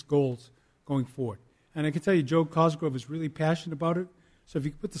Methuen meet its goals going forward. And I can tell you, Joe Cosgrove is really passionate about it. So if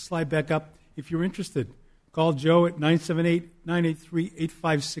you could put the slide back up, if you're interested, call Joe at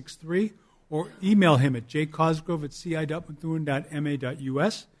 978-983-8563 or email him at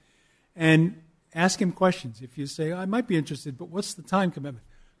jcosgrove@ci.methuen.ma.us and ask him questions. If you say, I might be interested, but what's the time commitment?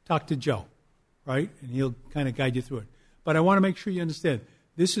 Talk to Joe, right? And he'll kind of guide you through it. But I want to make sure you understand,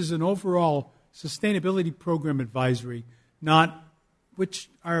 this is an overall sustainability program advisory, not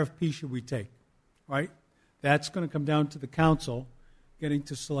which RFP should we take, right? That's going to come down to the council getting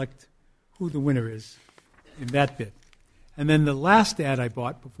to select who the winner is in that bid. And then the last ad I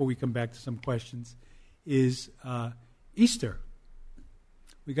bought, before we come back to some questions, is Easter.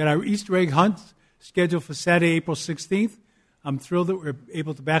 We got our Easter egg hunt scheduled for Saturday, April 16th. I'm thrilled that we're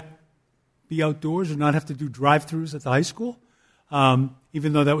able to be outdoors and not have to do drive-thrus at the high school,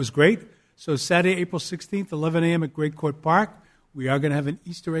 even though that was great. So Saturday, April 16th, 11 a.m. at Great Court Park, we are going to have an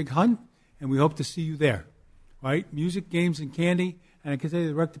Easter egg hunt, and we hope to see you there. Right? Music, games, and candy. And I can tell you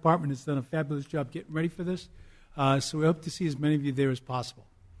the rec department has done a fabulous job getting ready for this. So we hope to see as many of you there as possible.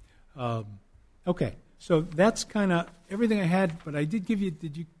 Okay, so that's kind of everything I had, but I did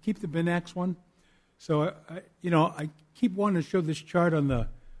you keep the Binax one? So, I keep wanting to show this chart on the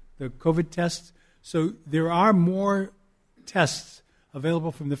COVID tests. So there are more tests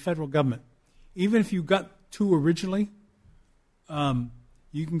available from the federal government. Even if you got 2 originally,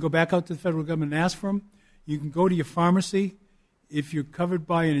 you can go back out to the federal government and ask for them. You can go to your pharmacy. If you're covered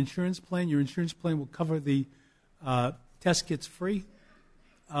by an insurance plan, your insurance plan will cover the test kits free.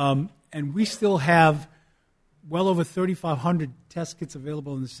 And we still have well over 3,500 test kits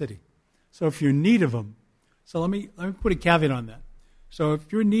available in the city. So if you're in need of them, so let me put a caveat on that. So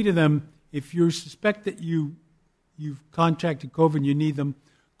if you're in need of them, if you suspect that you've contracted COVID and you need them,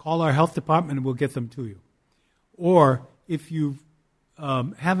 call our health department and we'll get them to you. Or if you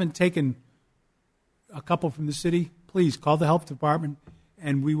haven't taken a couple from the city, please call the health department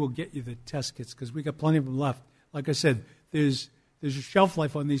and we will get you the test kits because we got plenty of them left. Like I said, there's a shelf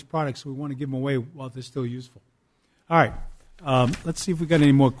life on these products, so we want to give them away while they're still useful. All right. Let's see if we got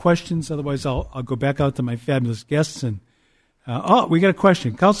any more questions. Otherwise, I'll go back out to my fabulous guests. And we got a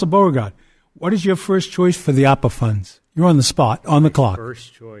question. Councilor Beauregard, what is your first choice for the APA funds? You're on the spot, on the clock.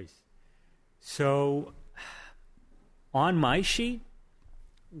 First choice. So on my sheet,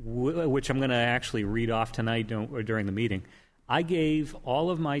 which I'm going to actually read off tonight during the meeting, I gave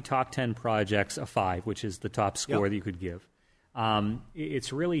all of my top 10 projects a 5, which is the top score that you could give.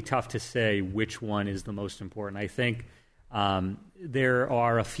 It's really tough to say which one is the most important. I think there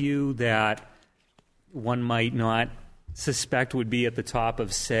are a few that one might not suspect would be at the top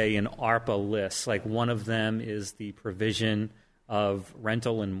of, say, an ARPA list. Like one of them is the provision of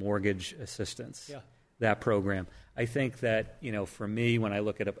rental and mortgage assistance, that program. I think that, for me, when I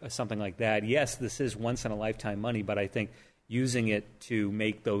look at something like that, yes, this is once-in-a-lifetime money, but I think using it to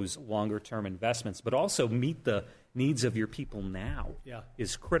make those longer-term investments, but also meet the needs of your people now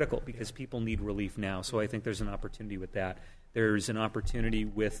is critical because people need relief now. So I think there's an opportunity with that. There's an opportunity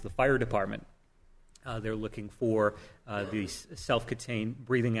with the fire department. They're looking for the self-contained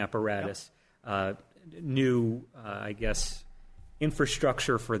breathing apparatus, new,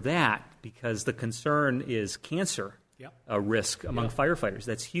 infrastructure for that because the concern is cancer risk among firefighters.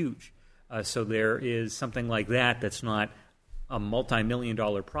 That's huge. So there is something like that that's not a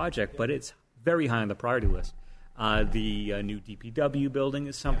multi-million-dollar project, but it's very high on the priority list. The new DPW building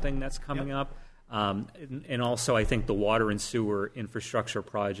is something that's coming up. And also, I think the water and sewer infrastructure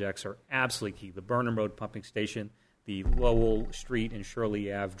projects are absolutely key. The Burnham Road pumping station, the Lowell Street and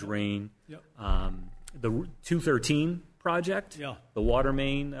Shirley Ave drain, the 213 project, the water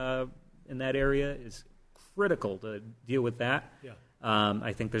main in that area is critical to deal with that.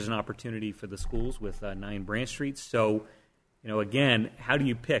 I think there's an opportunity for the schools with 9 Branch Street. So, again, how do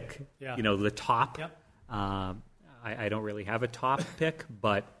you pick, the top? I don't really have a top pick,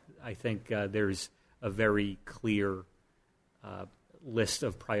 but I think there's a very clear list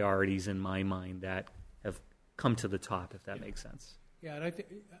of priorities in my mind that have come to the top, if that makes sense. Yeah, and I think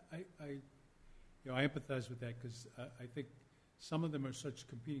I empathize with that because I think some of them are such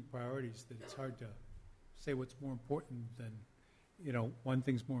competing priorities that it's hard to say what's more important than, one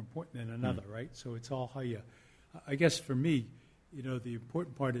thing's more important than another, right? So it's all how you. I guess for me, the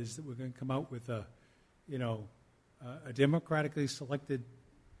important part is that we're going to come out with a democratically selected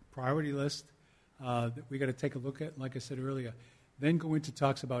priority list that we got to take a look at. And like I said earlier, then go into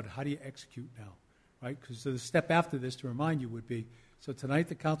talks about how do you execute now, right? Because the step after this, to remind you, would be, so tonight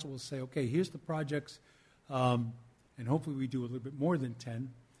the council will say, okay, here's the projects, and hopefully we do a little bit more than 10.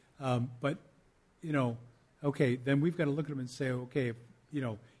 But, okay, then we've got to look at them and say, okay, if,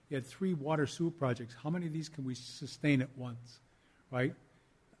 you had 3 water sewer projects, how many of these can we sustain at once, right?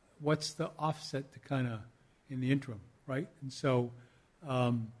 What's the offset to kind of in the interim, right? And so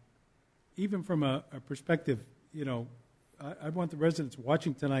even from a perspective, I want the residents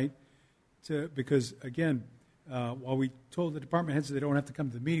watching tonight because, again, while we told the department heads that they don't have to come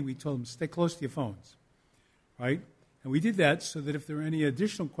to the meeting, we told them stay close to your phones, right? And we did that so that if there are any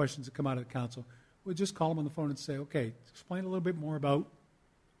additional questions that come out of the council, we'll just call them on the phone and say, okay, explain a little bit more about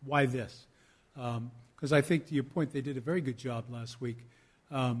why this. Because I think, to your point, they did a very good job last week.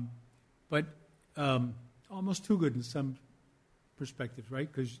 But almost too good in some perspectives,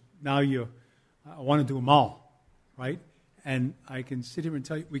 right? Because now I want to do them all, right? And I can sit here and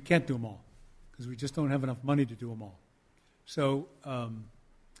tell you we can't do them all because we just don't have enough money to do them all. So,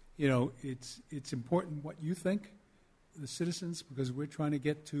 it's important what you think, the citizens, because we're trying to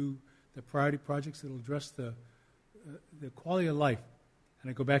get to the priority projects that will address the quality of life. And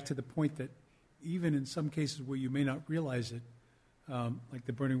I go back to the point that even in some cases where you may not realize it, like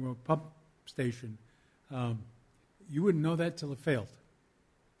the Burning Road pump station, you wouldn't know that till it failed.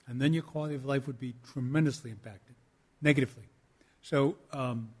 And then your quality of life would be tremendously impacted, negatively. So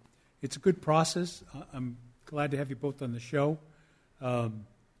it's a good process. I'm glad to have you both on the show. I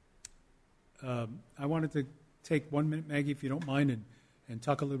wanted to take 1 minute, Maggie, if you don't mind, and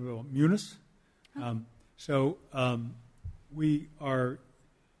talk a little bit about Munis. We are,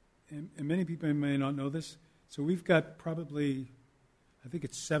 and many people may not know this, so we've got probably, I think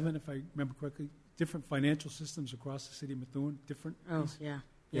it's 7, if I remember correctly, different financial systems across the city of Methuen, different. Oh, ones.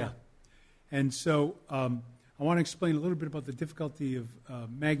 yeah. And so I want to explain a little bit about the difficulty of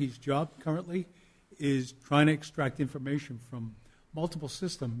Maggie's job currently is trying to extract information from multiple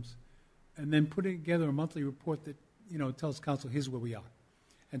systems and then putting together a monthly report that, tells council, here's where we are.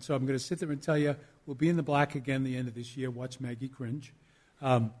 And so I'm going to sit there and tell you, we'll be in the black again the end of this year. Watch Maggie cringe.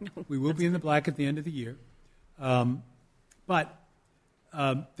 We will be in the black at the end of the year. But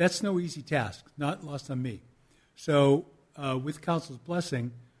that's no easy task, not lost on me. So with council's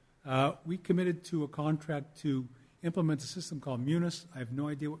blessing, we committed to a contract to implement a system called Munis. I have no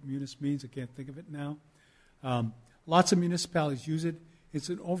idea what Munis means. I can't think of it now. Lots of municipalities use it. It's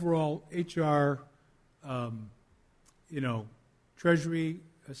an overall HR, treasury,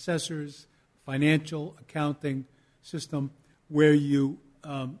 assessors, financial, accounting system where you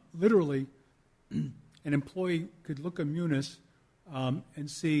literally, an employee could look at Munis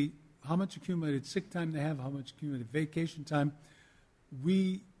and see how much accumulated sick time they have, how much accumulated vacation time.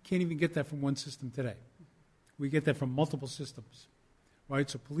 We can't even get that from one system today. We get that from multiple systems, right?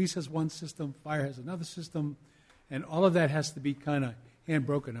 So police has one system, fire has another system, and all of that has to be kind of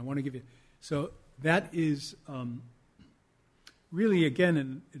hand-broken. I want to give you, so that is really, again,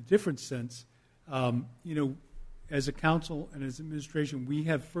 in a different sense, as a council and as administration, we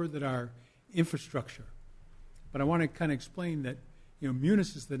have furthered our infrastructure. But I want to kind of explain that,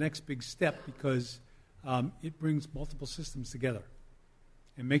 Munis is the next big step because it brings multiple systems together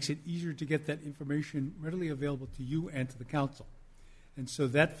and makes it easier to get that information readily available to you and to the council. And so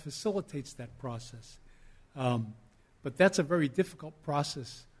that facilitates that process. But that's a very difficult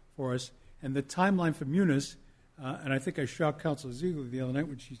process for us. And the timeline for Munis, and I think I shocked Councilor Ziegler the other night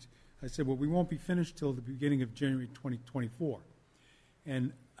when I said, well, we won't be finished till the beginning of January 2024.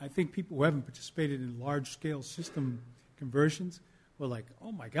 And I think people who haven't participated in large-scale system conversions were like,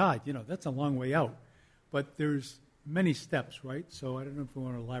 oh, my God, that's a long way out. But there's many steps, right? So I don't know if we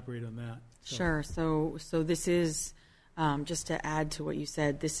want to elaborate on that. Sure. So this is, just to add to what you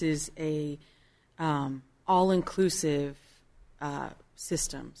said, this is a all-inclusive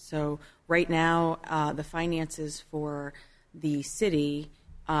system. So right now, the finances for the city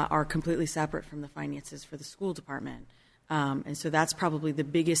are completely separate from the finances for the school department. And so that's probably the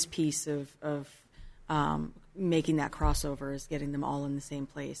biggest piece of making that crossover is getting them all in the same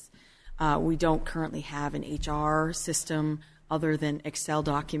place. We don't currently have an HR system other than Excel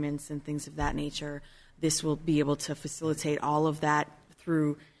documents and things of that nature. This will be able to facilitate all of that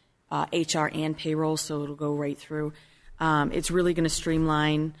through HR and payroll, so it'll go right through. It's really going to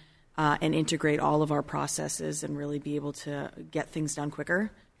streamline and integrate all of our processes and really be able to get things done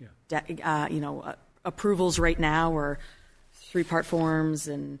quicker. Yeah. Approvals right now are 3-part forms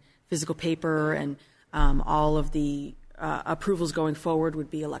and physical paper, and all of the approvals going forward would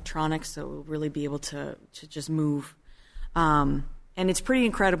be electronic, so we'll really be able to just move. And it's pretty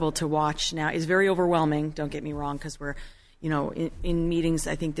incredible to watch now. It's very overwhelming, don't get me wrong, because we're, in meetings,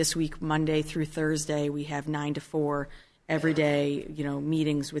 I think this week, Monday through Thursday, we have 9 to 4 every day,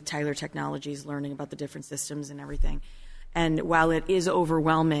 meetings with Tyler Technologies, learning about the different systems and everything. And while it is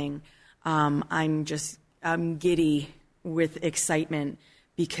overwhelming, I'm giddy with excitement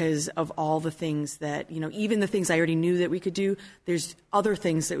because of all the things that, even the things I already knew that we could do, there's other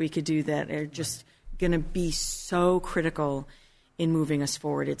things that we could do that are just going to be so critical in moving us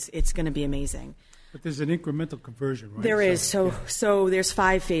forward. It's going to be amazing. But there's an incremental conversion, right? There is. So there's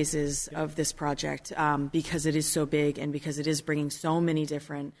 5 phases of this project because it is so big and because it is bringing so many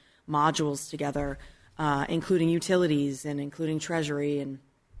different modules together, including utilities and including treasury and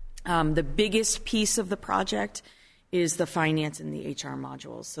The biggest piece of the project is the finance and the HR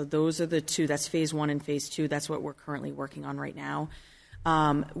modules. So those are the two. That's phase 1 and phase 2. That's what we're currently working on right now.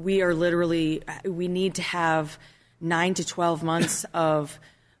 We need to have 9 to 12 months of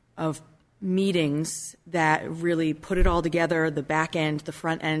meetings that really put it all together, the back end, the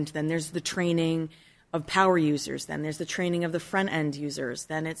front end. Then there's the training of power users. Then there's the training of the front end users.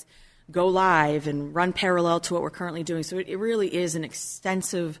 Then it's go live and run parallel to what we're currently doing. So it really is an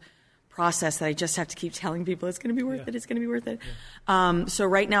extensive process that I just have to keep telling people it's going to be worth it. It's going to be worth it. Yeah. So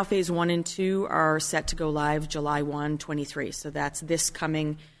right now, phase 1 and 2 are set to go live July 1, 23. So that's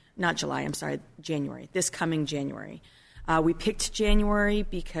January. This coming January. We picked January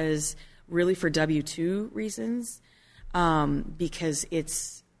because really for W-2 reasons, because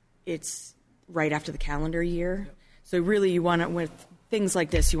it's right after the calendar year. Yep. So really you want to, with things like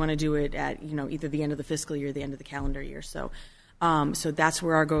this, you want to do it at, either the end of the fiscal year or the end of the calendar year. So that's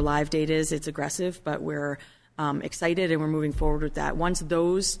where our go live date is. It's aggressive, but we're excited and we're moving forward with that. Once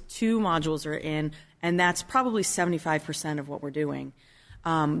those 2 modules are in, and that's probably 75% of what we're doing,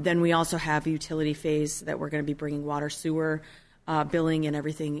 then we also have a utility phase that we're going to be bringing water, sewer, billing and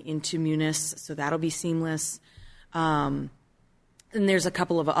everything into Munis, so that'll be seamless. And there's a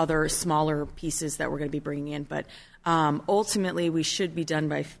couple of other smaller pieces that we're going to be bringing in, but ultimately we should be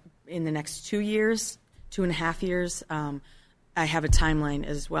done in the next 2 years, 2.5 years. I have a timeline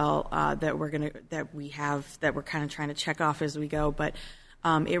as well that we're kind of trying to check off as we go, but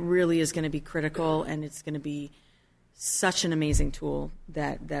it really is going to be critical, and it's going to be such an amazing tool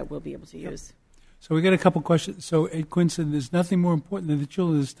that we'll be able to use. So we got a couple questions. So Ed Quinn said there's nothing more important than the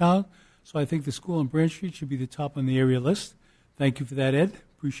children of this town, so I think the school on Branch Street should be the top on the area list. Thank you for that, Ed.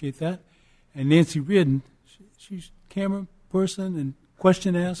 Appreciate that. And Nancy Reardon, she's a camera person and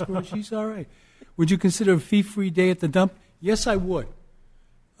question asker. She's all right. Would you consider a fee-free day at the dump? Yes, I would.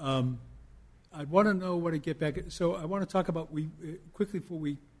 I'd want to know what to get back. So I want to talk about quickly before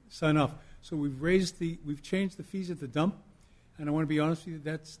we sign off. So we've changed the fees at the dump, and I want to be honest with you,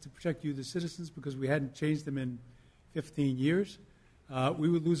 that's to protect you, the citizens, because we hadn't changed them in 15 years. We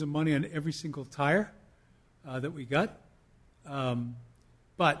would lose money on every single tire that we got.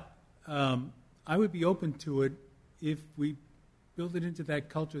 But I would be open to it if we build it into that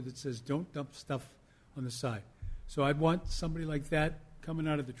culture that says don't dump stuff on the side. So I'd want somebody like that coming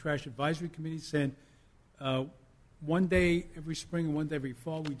out of the Trash Advisory Committee saying, one day every spring and one day every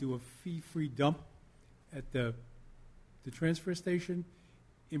fall we do a fee-free dump at the transfer station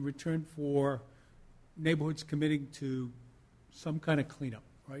in return for neighborhoods committing to some kind of cleanup,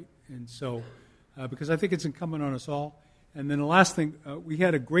 right? And so, because I think it's incumbent on us all. And then the last thing, we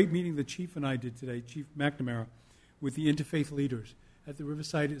had a great meeting the Chief and I did today, Chief McNamara, with the interfaith leaders at the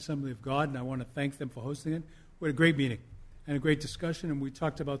Riverside Assembly of God, and I want to thank them for hosting it. We had a great meeting and a great discussion, and we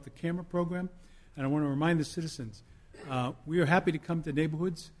talked about the camera program. And I want to remind the citizens, we are happy to come to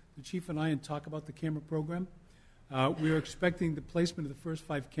neighborhoods, the Chief and I, and talk about the camera program. We are expecting the placement of the first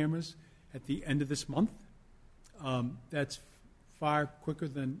 5 cameras at the end of this month. That's far quicker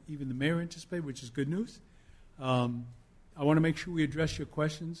than even the mayor anticipated, which is good news. I want to make sure we address your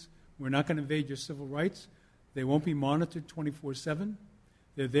questions. We're not going to invade your civil rights. They won't be monitored 24/7.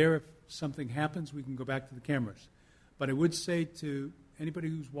 They're there if something happens, we can go back to the cameras. But I would say to anybody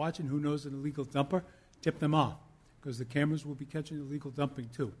who's watching who knows an illegal dumper, tip them off, because the cameras will be catching illegal dumping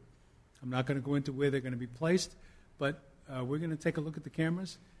too. I'm not going to go into where they're going to be placed, but we're going to take a look at the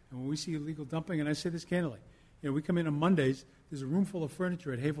cameras, and when we see illegal dumping, and I say this candidly, we come in on Mondays, there's a room full of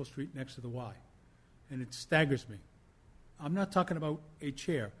furniture at Havel Street next to the Y, and it staggers me. I'm not talking about a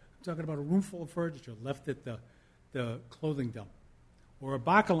chair. I'm talking about a room full of furniture left at the clothing dump, or a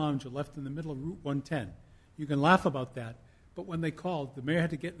Barca lounger left in the middle of Route 110. You can laugh about that, but when they called, the mayor had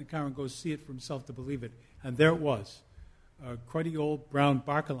to get in the car and go see it for himself to believe it, and there it was, a cruddy old brown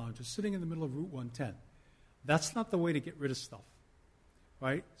Barca lounger sitting in the middle of Route 110. That's not the way to get rid of stuff,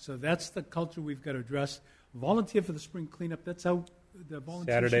 right? So that's the culture we've got to address. Volunteer for the spring cleanup. That's how the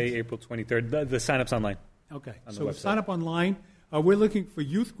volunteers. Saturday, April 23rd. The sign-up's online. Okay, so sign up online. We're looking for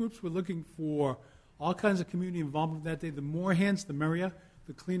youth groups. We're looking for all kinds of community involvement that day. The more hands, the merrier.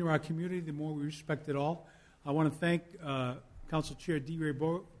 The cleaner our community, the more we respect it all. I want to thank Council Chair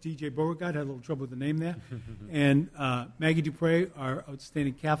DJ Beauregard, had a little trouble with the name there, and Maggie Dupre, our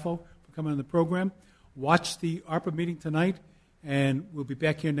outstanding CAFO, for coming on the program. Watch the ARPA meeting tonight, and we'll be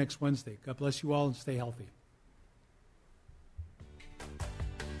back here next Wednesday. God bless you all, and stay healthy.